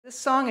This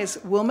song is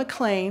Will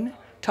McLean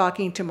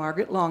talking to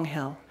Margaret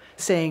Longhill,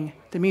 saying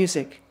the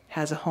music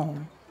has a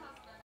home.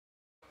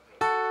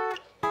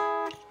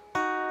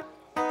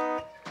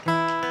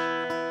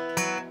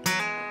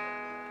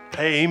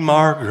 Hey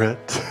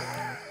Margaret,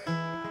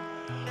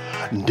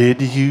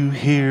 did you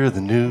hear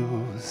the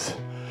news?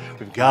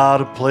 We've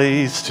got a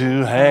place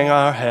to hang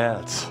our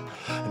hats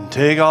and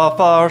take off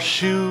our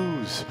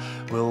shoes.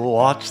 We'll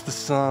watch the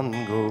sun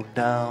go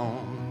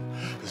down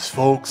as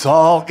folks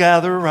all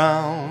gather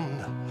round.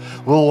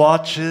 We'll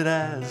watch it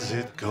as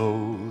it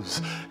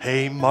goes.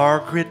 Hey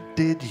Margaret,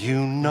 did you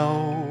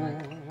know?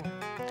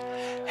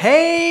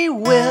 Hey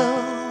Will,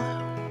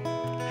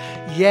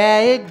 yeah,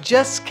 it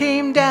just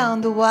came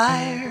down the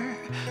wire.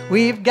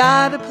 We've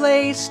got a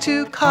place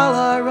to call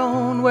our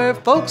own, where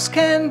folks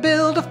can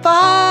build a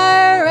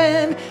fire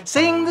and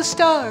sing the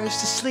stars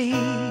to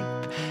sleep,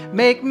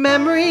 make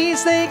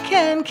memories they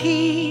can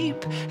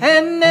keep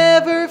and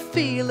never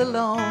feel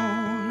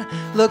alone.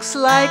 Looks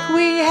like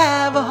we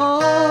have a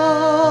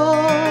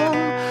home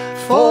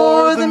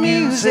for the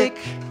music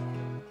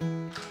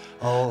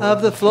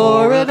of the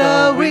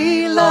Florida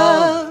we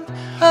love,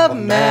 of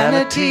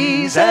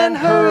manatees and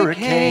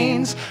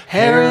hurricanes,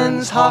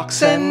 herons,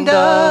 hawks and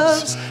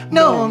doves,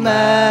 no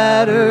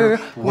matter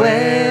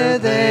where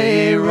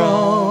they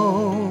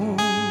roam.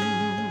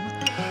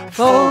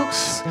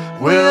 Folks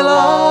will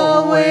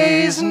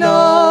always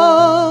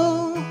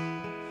know.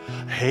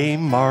 Hey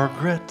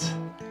Margaret,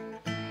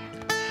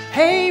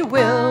 hey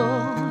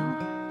Will,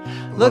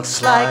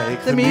 looks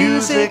like the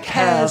music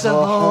has a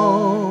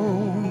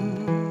home.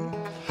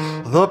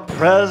 the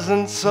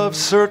presence of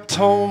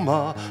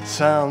Sertoma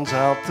sounds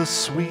out the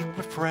sweet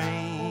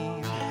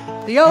refrain.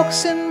 The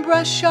oaks and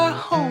brush are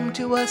home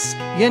to us,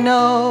 you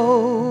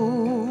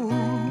know.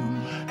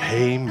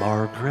 Hey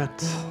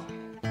Margaret,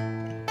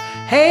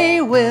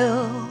 hey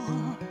Will,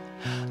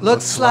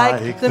 looks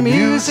like the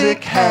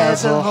music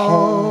has a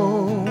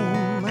home.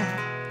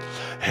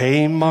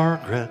 Hey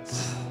Margaret,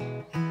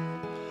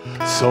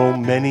 so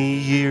many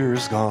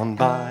years gone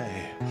by,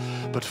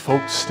 but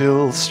folks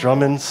still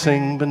strum and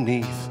sing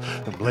beneath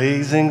the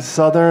blazing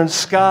southern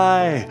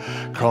sky.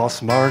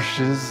 Cross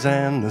marshes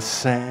and the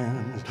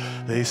sands,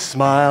 they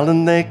smile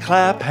and they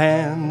clap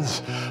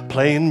hands,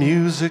 playing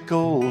music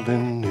old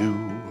and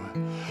new.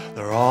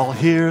 They're all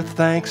here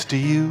thanks to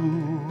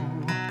you.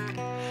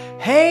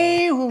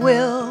 Hey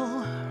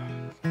Will,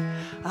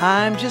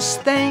 I'm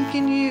just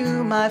thanking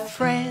you, my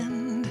friend.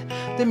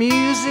 The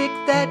music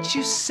that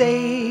you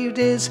saved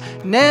is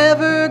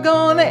never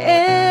gonna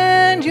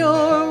end.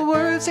 Your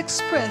words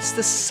express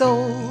the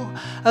soul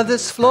of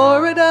this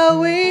Florida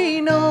we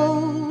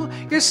know.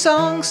 Your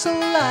songs, so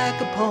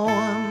like a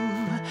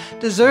poem,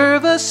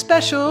 deserve a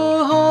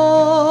special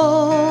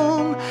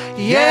home.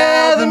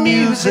 Yeah, the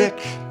music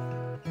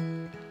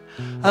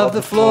of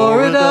the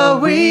Florida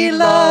we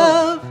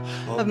love,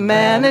 of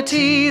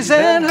manatees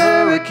and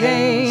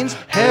hurricanes,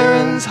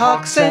 herons,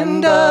 hawks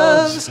and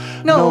doves,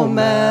 no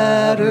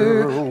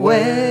matter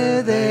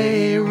where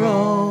they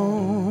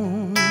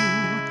roam.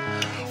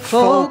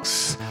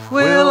 Folks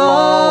will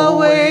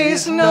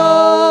always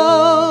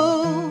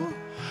know.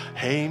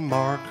 Hey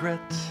Margaret,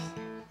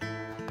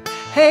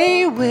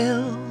 hey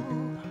Will,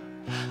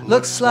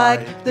 looks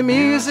like the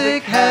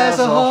music has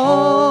a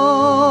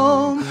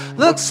home.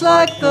 Looks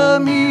like the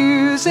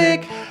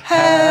music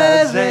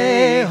has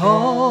a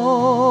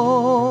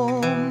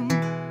home.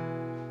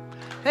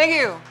 Thank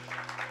you.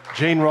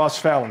 Jane Ross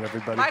Fallon,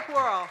 everybody. Mike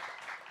Worrell.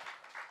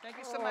 Thank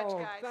you so much,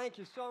 guys. Thank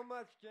you so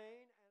much,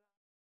 Jane.